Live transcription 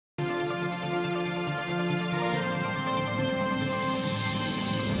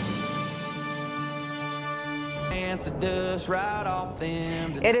chance to dust right off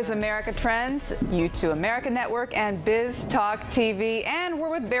them tonight. It is America Trends, Youtoo America Network, and Biz Talk TV. And we're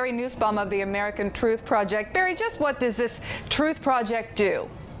with Barry Nussbaum of the American Truth Project. Barry, just what does this Truth Project do?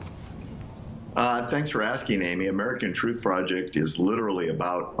 Thanks for asking, Amy. American Truth Project is literally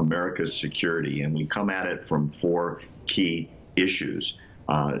about America's security, and we come at it from four key issues.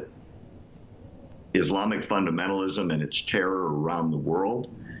 Islamic fundamentalism and its terror around the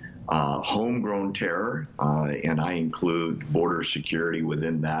world, homegrown terror, and I include border security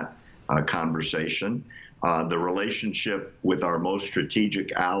within that conversation, the relationship with our most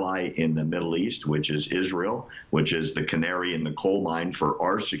strategic ally in the Middle East, which is Israel, which is the canary in the coal mine for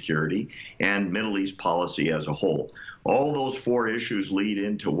our security, and Middle East policy as a whole. All those four issues lead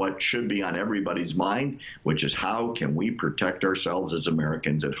into what should be on everybody's mind, which is how can we protect ourselves as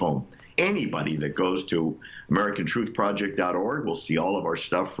Americans at home. Anybody that goes to AmericanTruthProject.org will see all of our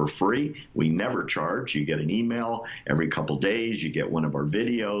stuff for free. We never charge. You get an email every couple days. You get one of our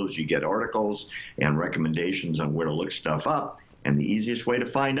videos. You get articles and recommendations on where to look stuff up. And the easiest way to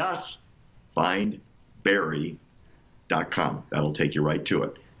find us, find Barry.com. That'll take you right to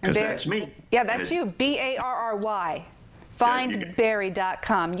it. Because that's me. Yeah, that's you. B-A-R-R-Y.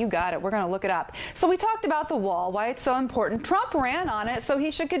 FindBarry.com. You got it. We're going to look it up. So we talked about the wall, why it's so important. Trump ran on it, so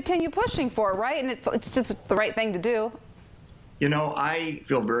he should continue pushing for it, right? And it's just the right thing to do. You know, I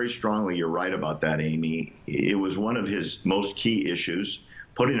feel very strongly you're right about that, Amy. It was one of his most key issues.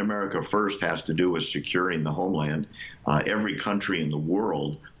 Putting America first has to do with securing the homeland. Every country in the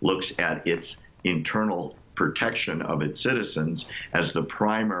world looks at its internal protection of its citizens as the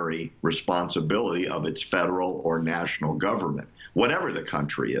primary responsibility of its federal or national government. Whatever the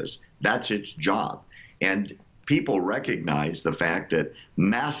country is, that's its job. And people recognize the fact that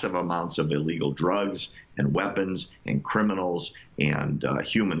massive amounts of illegal drugs and weapons and criminals and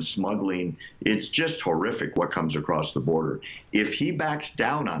human smuggling, it's just horrific what comes across the border. If he backs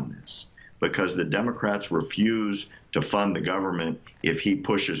down on this, because the Democrats refuse to fund the government if he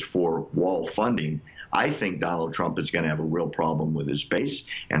pushes for wall funding, I think Donald Trump is going to have a real problem with his base,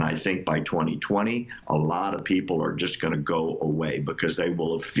 and I think by 2020, a lot of people are just going to go away because they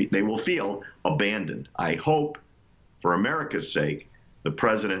will feel abandoned. I hope, for America's sake, the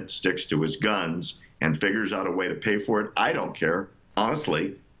president sticks to his guns and figures out a way to pay for it. I don't care,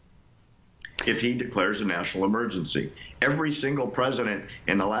 honestly, if he declares a national emergency. Every single president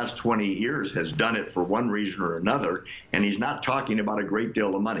in the last 20 years has done it for one reason or another, and he's not talking about a great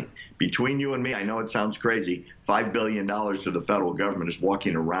deal of money. Between you and me, I know it sounds crazy, $5 billion to the federal government is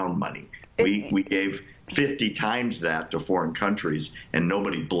walking around money. We gave 50 times that to foreign countries, and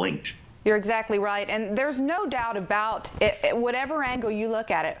nobody blinked. You're exactly right, and there's no doubt about it, whatever angle you look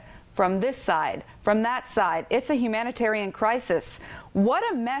at it. From this side, from that side, it's a humanitarian crisis. What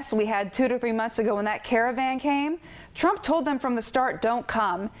a mess we had 2 to 3 months ago when that caravan came. Trump told them from the start, don't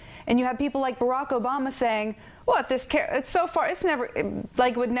come. And you have people like Barack Obama saying, what, it's so far, it's never,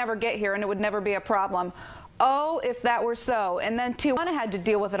 like, would never get here and it would never be a problem. Oh, if that were so. And then Tijuana had to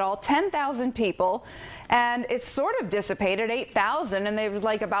deal with it all, 10,000 people. And it's sort of dissipated, 8,000, and they were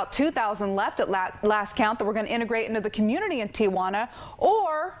like about 2,000 left at last count that we're going to integrate into the community in Tijuana,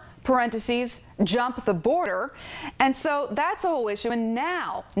 or parentheses, jump the border. And so that's a whole issue. And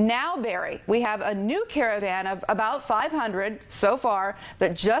now, Barry, we have a new caravan of about 500 so far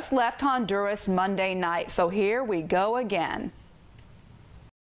that just left Honduras Monday night. So here we go again.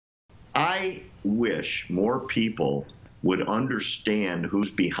 I wish more people would understand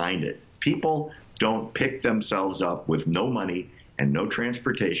who's behind it. People don't pick themselves up with no money and no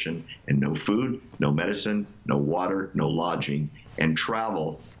transportation and no food, no medicine, no water, no lodging, and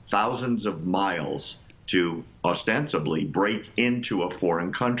travel thousands of miles to ostensibly break into a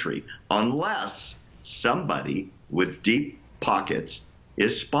foreign country, unless somebody with deep pockets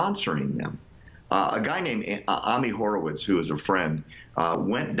is sponsoring them. A guy named Aimee Horowitz, who is a friend,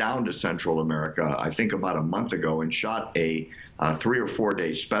 went down to Central America, I think about a month ago, and shot a 3 or 4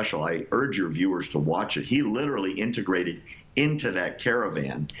 day special. I urge your viewers to watch it. He literally integrated into that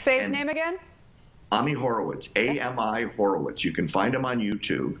caravan. Say his name again? Aimee Horowitz, A-M-I Horowitz. You can find him on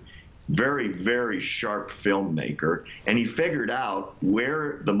YouTube. Very, very sharp filmmaker. And he figured out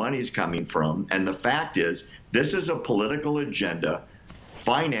where the money's coming from. And the fact is, this is a political agenda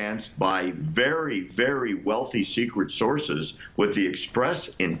financed by very, very wealthy secret sources with the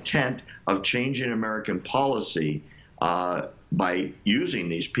express intent of changing American policy by using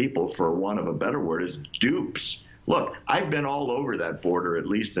these people, for want of a better word, as dupes. Look, I've been all over that border, at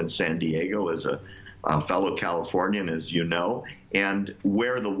least in San Diego, as a fellow Californian, as you know, and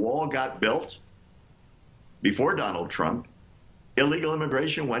where the wall got built before Donald Trump, illegal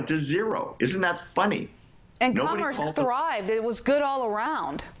immigration went to zero. Isn't that funny? And Nobody commerce called thrived. It was good all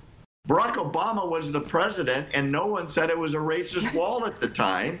around. Barack Obama was the president, and no one said it was a racist wall at the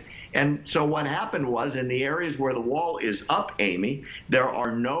time. And so what happened was, in the areas where the wall is up, Aimee, there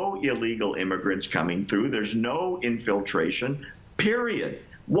are no illegal immigrants coming through. There's no infiltration, period.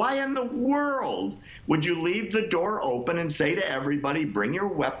 Why in the world would you leave the door open and say to everybody, bring your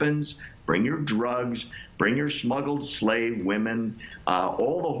weapons, bring your drugs, bring your smuggled slave women,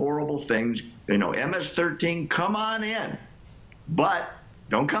 all the horrible things, MS-13, come on in. But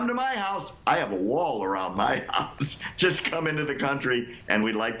don't come to my house. I have a wall around my house. Just come into the country, and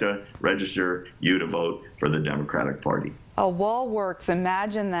we'd like to register you to vote for the Democratic Party. A wall works.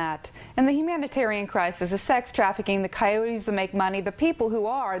 Imagine that. And the humanitarian crisis, the sex trafficking, the coyotes that make money, the people who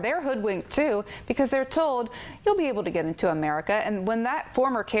they're hoodwinked too, because they're told you'll be able to get into America. And when that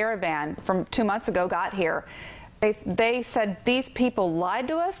former caravan from 2 months ago got here, they said these people lied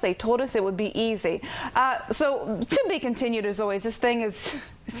to us. They told us it would be easy. So to be continued as always. This thing is,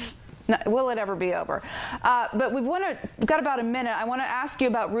 will it ever be over? But we've got about a minute. I want to ask you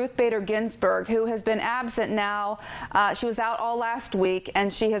about Ruth Bader Ginsburg, who has been absent now. She was out all last week,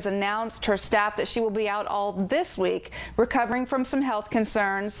 and she has announced her staff that she will be out all this week, recovering from some health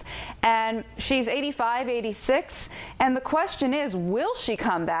concerns. And she's 85, 86. And the question is, will she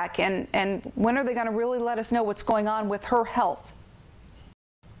come back? And when are they going to really let us know what's going on with her health?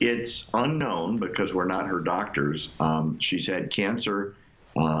 It's unknown because we're not her doctors. She's had cancer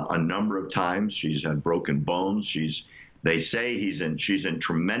a number of times. She's had broken bones. They say she's in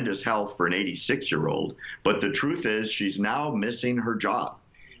tremendous health for an 86-year-old, but the truth is she's now missing her job.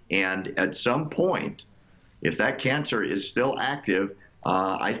 And at some point, if that cancer is still active,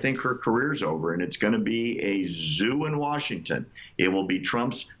 I think her career's over, and it's going to be a zoo in Washington. It will be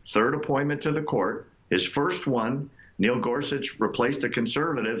Trump's third appointment to the court. His first one, Neil Gorsuch, replaced a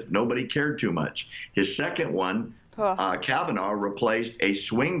conservative. Nobody cared too much. His second one, Kavanaugh, replaced a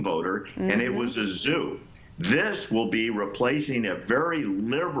swing voter, and it was a zoo. This will be replacing a very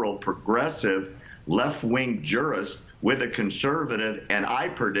liberal, progressive, left-wing jurist with a conservative, and I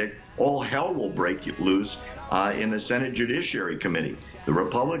predict all hell will break loose in the Senate Judiciary Committee. The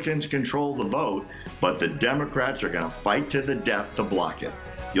Republicans control the vote, but the Democrats are going to fight to the death to block it.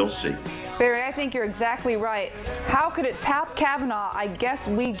 You'll see. Barry, I think you're exactly right. How could it tap Kavanaugh? I guess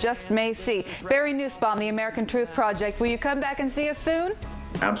we just may see. Barry Nussbaum, the American Truth Project. Will you come back and see us soon?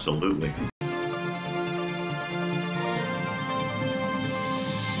 Absolutely.